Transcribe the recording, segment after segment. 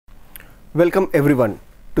Welcome everyone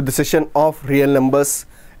to the session of real numbers,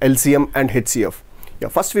 LCM and HCF.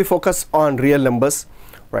 First we focus on real numbers,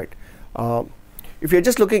 right? If you're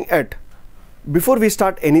just looking at, before we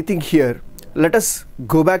start anything here, let us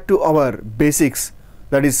go back to our basics,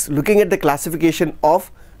 that is looking at the classification of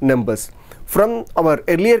numbers. From our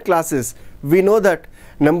earlier classes, we know that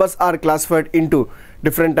numbers are classified into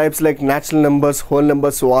different types like natural numbers, whole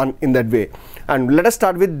numbers, so on in that way. And let us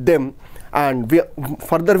start with them, and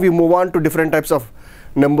further we move on to different types of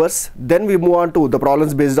numbers, then we move on to the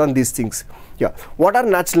problems based on these things. What are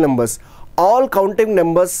natural numbers? All counting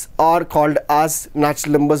numbers are called as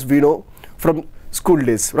natural numbers, we know from school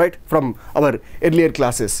days, right, from our earlier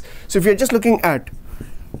classes. So if you're just looking at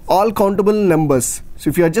all countable numbers, so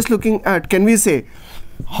if you are just looking at, can we say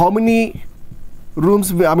how many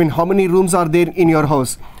rooms, how many rooms are there in your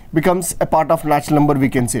house becomes a part of natural number, we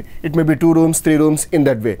can say. It may be 2 rooms, 3 rooms, in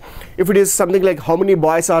that way. If it is something like how many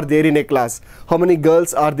boys are there in a class, how many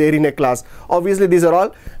girls are there in a class, obviously these are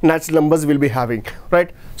all natural numbers we'll be having,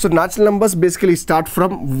 right? So natural numbers basically start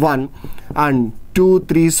from 1 and 2,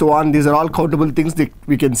 3, so on. These are all countable things that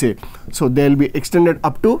we can say. So they'll be extended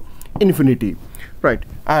up to infinity, right?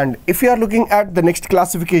 And if you are looking at the next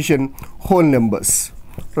classification, whole numbers,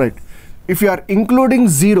 right? If you are including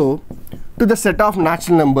 0 to the set of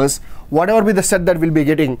natural numbers, whatever be the set that we'll be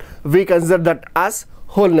getting, we consider that as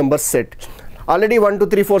whole number set. Already 1, 2,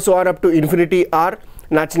 3, 4, so on up to infinity are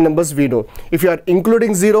natural numbers, we know. If you are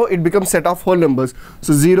including 0, it becomes set of whole numbers.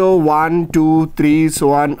 So 0, 1, 2, 3,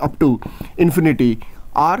 so on up to infinity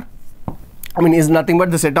are, is nothing but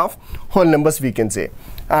the set of whole numbers, we can say.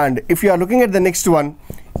 And if you are looking at the next one,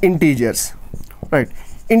 integers, right?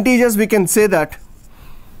 Integers, we can say that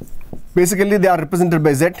basically they are represented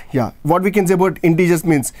by z. What we can say about integers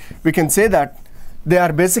means, we can say that they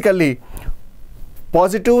are basically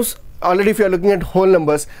positives. Already if you are looking at whole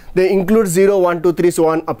numbers, they include 0, 1, 2, 3, so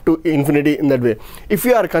on up to infinity in that way. If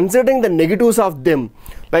you are considering the negatives of them,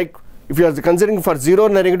 like if you are considering for 0,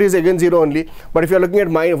 the negative is again 0 only, but if you are looking at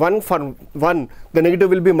 1, for 1, the negative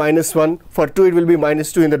will be -1, for 2 it will be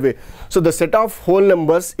 -2 in that way. So the set of whole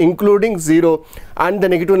numbers including 0 and the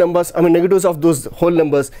negative numbers, negatives of those whole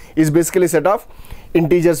numbers is basically set of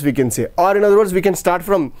integers, we can say. Or in other words, we can start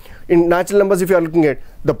from, in natural numbers, if you are looking at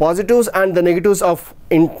the positives and the negatives of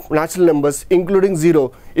natural numbers including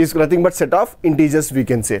 0 is nothing but set of integers, we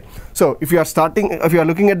can say. So if you are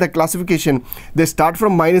looking at the classification, they start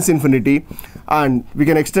from -infinity and we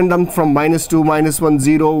can extend them from -2, -1,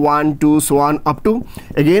 0, 1, 2, so on up to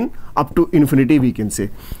again up to infinity, we can say.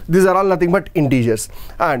 These are all nothing but integers.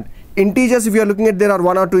 And integers, if you are looking at, there are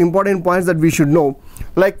 1 or 2 important points that we should know,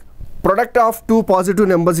 like product of 2 positive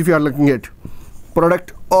numbers. If you are looking at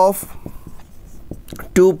product of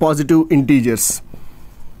 2 positive integers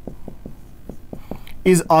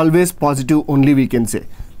is always positive only, we can say.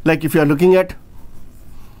 Like if you are looking at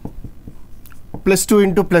 +2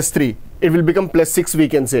 into +3, it will become +6, we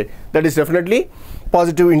can say. That is definitely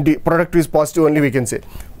positive. Product is positive only, we can say.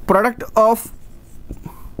 Product of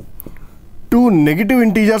 2 negative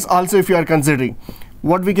integers also, if you are considering,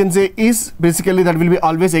 what we can say is basically that will be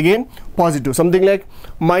always again positive. Something like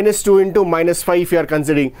 -2 into -5, if you are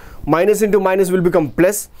considering, minus into minus will become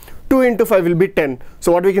plus, 2 into 5 will be 10.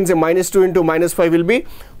 So what we can say, -2 into -5 will be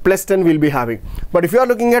 +10 we'll be having. But if you are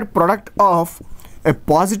looking at product of a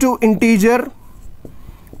positive integer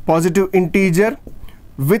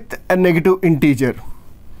with a negative integer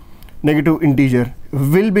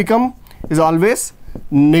will become, is always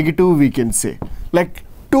negative, we can say. Like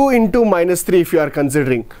 2 into -3, if you are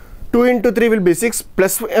considering, 2 into 3 will be 6,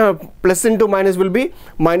 plus into minus will be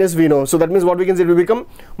minus, we know. So that means what we can say, it will become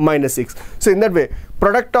 -6. So in that way,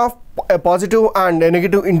 product of a positive and a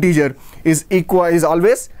negative integer is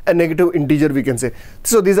always a negative integer, we can say.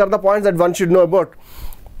 So these are the points that one should know about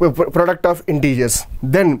product of integers.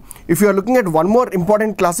 Then if you are looking at one more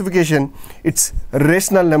important classification, it's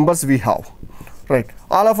rational numbers we have, right?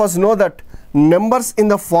 All of us know that numbers in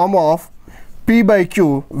the form of P by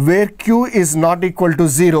Q, where Q is not equal to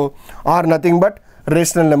 0, are nothing but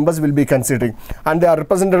rational numbers we'll be considering, and they are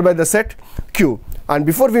represented by the set Q. And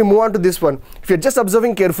before we move on to this one, if you're just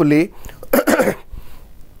observing carefully,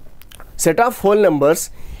 set of whole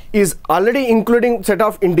numbers is already including set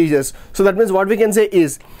of integers. So that means what we can say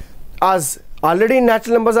is, as already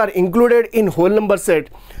natural numbers are included in whole number set,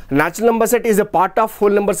 natural number set is a part of whole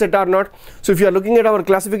number set or not. So if you are looking at our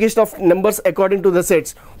classification of numbers according to the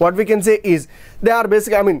sets, what we can say is they are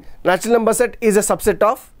basically, natural number set is a subset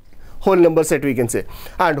of whole number set, we can say,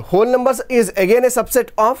 and whole numbers is again a subset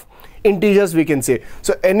of integers we can say.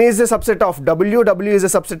 So n is a subset of w, w is a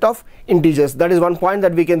subset of integers. That is one point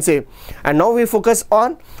that we can say. And now we focus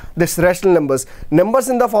on this rational numbers. Numbers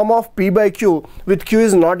in the form of p by q with q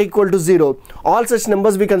is not equal to 0. All such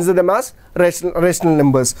numbers we consider them as rational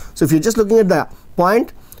numbers. So if you're just looking at the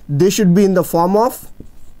point, they should be in the form of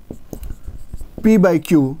p by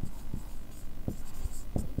q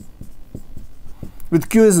with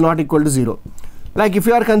q is not equal to 0. Like if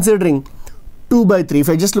you are considering 2 by 3, if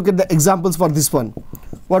I just look at the examples for this one,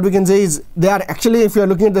 what we can say is they are actually, if you are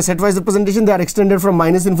looking at the set-wise representation, they are extended from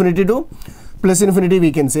minus infinity to plus infinity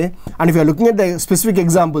we can say. And if you are looking at the specific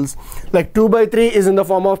examples, like 2 by 3 is in the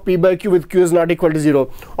form of p by q with q is not equal to 0.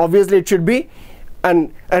 Obviously it should be a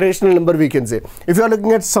rational number we can say. If you are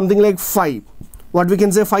looking at something like 5, what we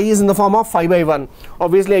can say, 5 is in the form of 5 by 1.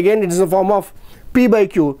 Obviously again it is in the form of p by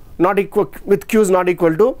q not equal with q is not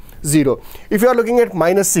equal to 0. If you are looking at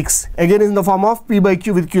minus 6, again is in the form of p by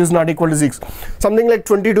q with q is not equal to 6. Something like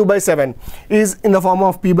 22 by 7 is in the form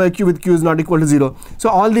of p by q with q is not equal to 0. So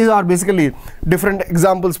all these are basically different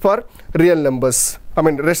examples for real numbers,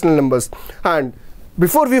 rational numbers. And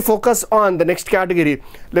before we focus on the next category,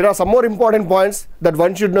 there are some more important points that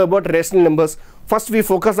one should know about rational numbers. First we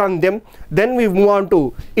focus on them, then we move on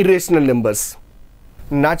to irrational numbers.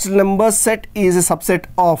 Natural number set is a subset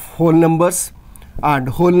of whole numbers, and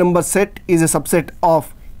whole number set is a subset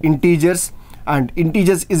of integers, and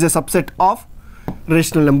integers is a subset of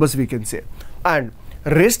rational numbers we can say. And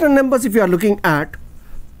rational numbers, if you are looking at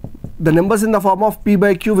the numbers in the form of p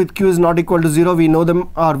by q with q is not equal to 0, we know them,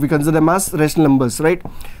 or we consider them as rational numbers, right?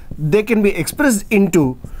 They can be expressed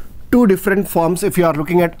into two different forms if you are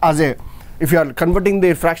looking at if you are converting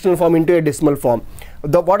the fractional form into a decimal form.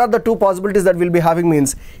 What are the two possibilities that we'll be having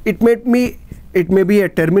means, it may be a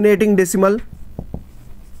terminating decimal,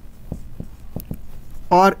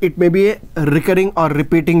 or it may be a recurring or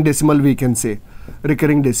repeating decimal we can say,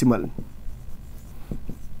 recurring decimal.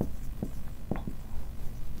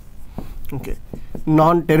 Okay,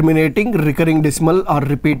 non-terminating, recurring decimal or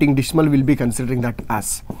repeating decimal, will be considering that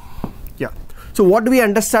as. Yeah. So what do we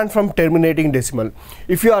understand from terminating decimal?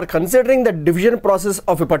 If you are considering the division process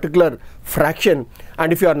of a particular fraction,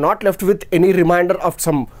 and if you are not left with any remainder of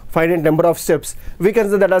some finite number of steps, we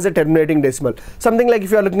consider that as a terminating decimal. Something like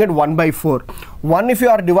if you are looking at 1 by 4, 1 if you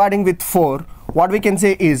are dividing with 4, what we can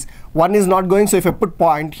say is 1 is not going, so if I put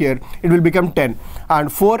point here, it will become 10,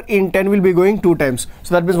 and 4 in 10 will be going 2 times.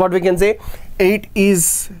 So that means what we can say, 8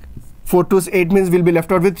 is 4 to 8 means we'll be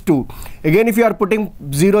left out with 2. Again, if you are putting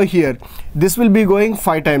 0 here, this will be going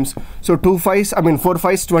 5 times. So 4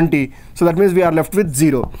 5s 20. So that means we are left with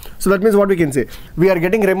 0. So that means what we can say, we are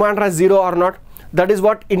getting remainder as 0 or not. That is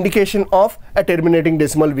what indication of a terminating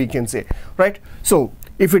decimal we can say, right? So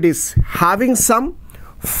if it is having some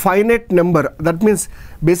finite number, that means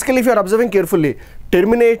basically if you are observing carefully,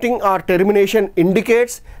 terminating or termination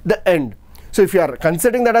indicates the end. So if you are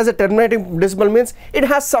considering that as a terminating decimal means it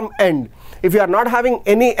has some end. If you are not having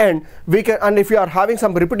any end, and if you are having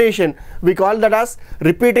some repetition, we call that as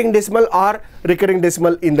repeating decimal or recurring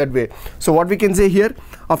decimal in that way. So what we can say here,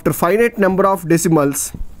 after finite number of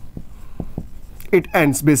decimals, it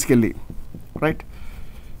ends basically, right?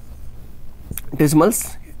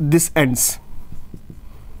 Decimals, this ends.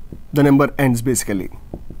 The number ends basically.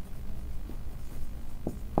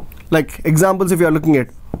 Like examples, if you are looking at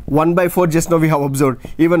 1 by 4, just now we have observed,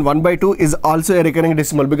 even 1 by 2 is also a recurring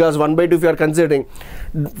decimal, because 1 by 2 if you are considering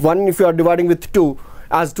 1, if you are dividing with 2,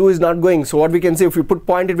 as 2 is not going, so what we can say, if you put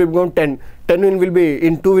point, it will be going 10 will be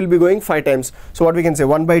in 2 will be going 5 times. So what we can say,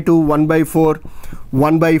 1 by 2, 1 by 4,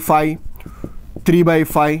 1 by 5, 3 by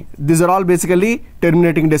 5, these are all basically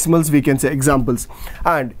terminating decimals we can say, examples.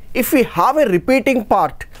 And if we have a repeating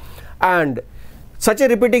part, and such a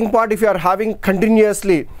repeating part if you are having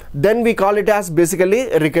continuously, then we call it as basically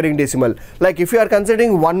a recurring decimal. Like if you are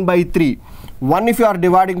considering 1 by 3, 1 if you are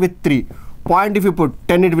dividing with 3, point if you put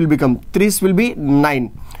 10, it will become 3 will be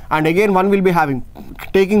 9, and again 1 will be having,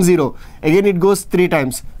 taking 0, again it goes 3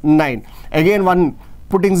 times 9, again 1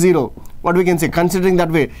 putting 0, what we can say, considering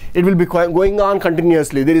that way, it will be going on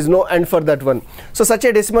continuously, there is no end for that one. So such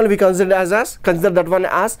a decimal we consider that one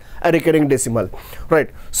as a recurring decimal,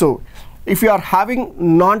 right? So if you are having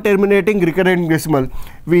non-terminating recurring decimal,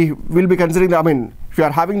 we will be considering if you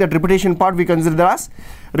are having that repetition part, we consider that as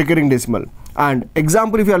recurring decimal. And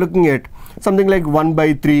example, if you are looking at something like 1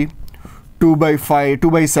 by 3, 2 by 5,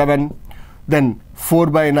 2 by 7, then 4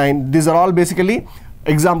 by 9, these are all basically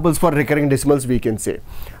examples for recurring decimals we can say.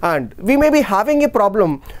 And we may be having a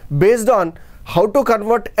problem based on how to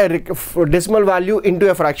convert a decimal value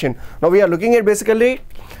into a fraction. Now we are looking at basically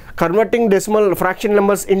converting decimal fraction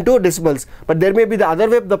numbers into decimals, but there may be the other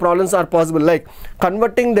way the problems are possible, like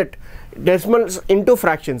converting that decimals into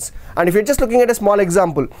fractions. And if you're just looking at a small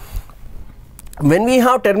example, when we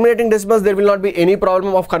have terminating decimals, there will not be any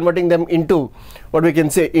problem of converting them into what we can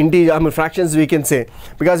say integer, fractions we can say,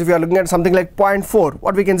 because if you are looking at something like 0.4,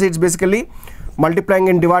 what we can say, it's basically multiplying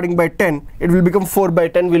and dividing by 10, it will become 4 by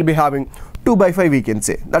 10, we'll be having 2 by 5 we can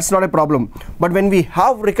say. That's not a problem. But when we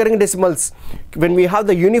have recurring decimals, when we have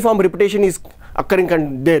the uniform repetition is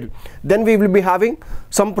occurring there, then we will be having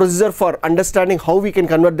some procedure for understanding how we can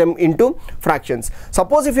convert them into fractions.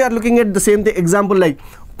 Suppose if you are looking at the same example like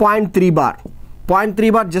 0.3 bar.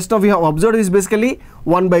 0.3 bar, just now we have observed, is basically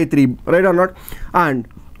 1 by 3, right or not? And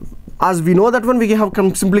as we know that one, we have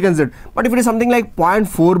simply considered. But if it is something like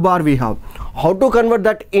 0.4 bar, we have how to convert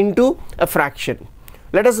that into a fraction.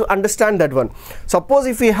 Let us understand that one. Suppose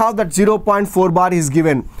if we have that 0.4 bar is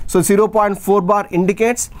given, so 0.4 bar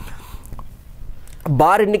indicates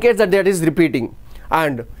that is repeating,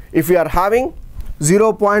 and if we are having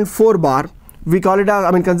 0.4 bar, we call it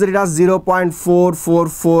as, consider it as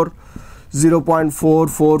 0.444,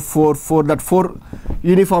 0.4444, that 4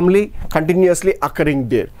 uniformly continuously occurring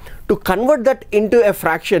there. To convert that into a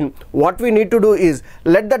fraction, what we need to do is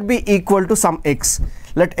let that be equal to some x.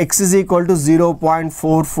 Let x is equal to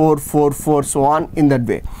 0.4444, so on, in that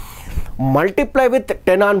way. Multiply with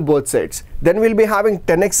 10 on both sides. Then we'll be having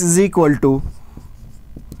 10x is equal to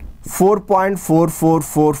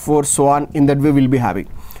 4.4444, so on, in that way we'll be having.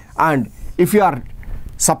 And if you are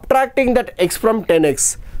subtracting that x from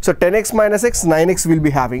 10x, so 10x minus x, 9x will be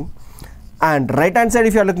having. And right hand side,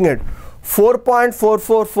 if you are looking at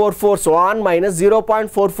 4.4444, so on, minus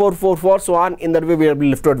 0.4444, so on, in that way we will be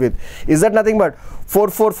left out with. Is that nothing but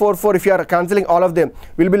 4444? If you are cancelling all of them,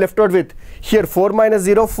 we will be left out with here 4 minus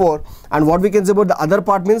 0, 4. And what we can say about the other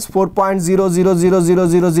part means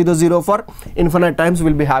 4.000000 for infinite times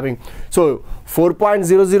will be having. So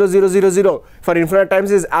 4.00000 for infinite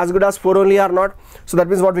times is as good as 4 only, or not? So that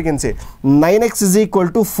means what we can say, 9x is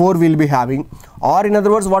equal to 4 will be having, or in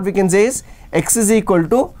other words what we can say is x is equal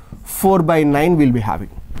to 4 by 9 will be having.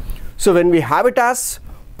 So when we have it as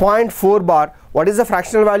 0.4 bar, what is the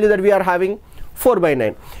fractional value that we are having? 4 by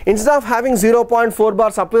 9. Instead of having 0.4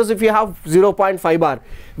 bar, suppose if you have 0.5 bar,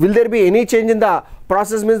 will there be any change in the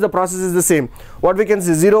process? Means the process is the same. What we can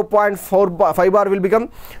say, 0.5 bar will become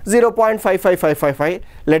 0.55555.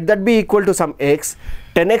 Let that be equal to some x.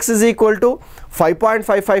 10x is equal to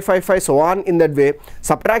 5.5555, so on, in that way.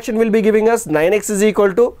 Subtraction will be giving us 9x is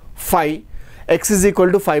equal to 5. X is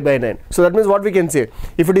equal to 5 by 9. So that means what we can say,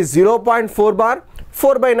 if it is 0.4 bar,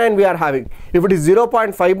 4 by 9 we are having. If it is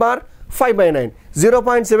 0.5 bar, 5 by 9.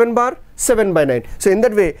 0.7 bar, 7 by 9. So in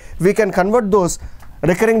that way we can convert those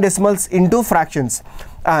recurring decimals into fractions.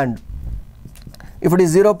 And if it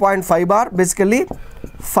is 0.5 bar, basically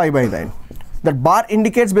 5 by 9. That bar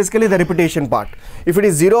indicates basically the repetition part. If it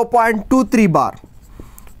is 0.23 bar,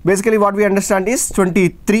 basically what we understand is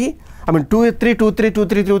 23, 23, 23,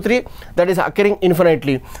 23, 23, that is occurring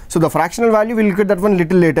infinitely. So the fractional value, we'll look at that one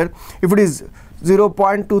little later. If it is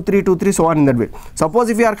 0.2323, so on, in that way. Suppose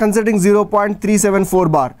if we are considering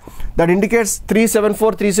 0.374 bar, that indicates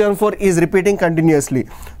 374 is repeating continuously.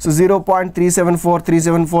 So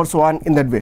 0.374, so on, in that way.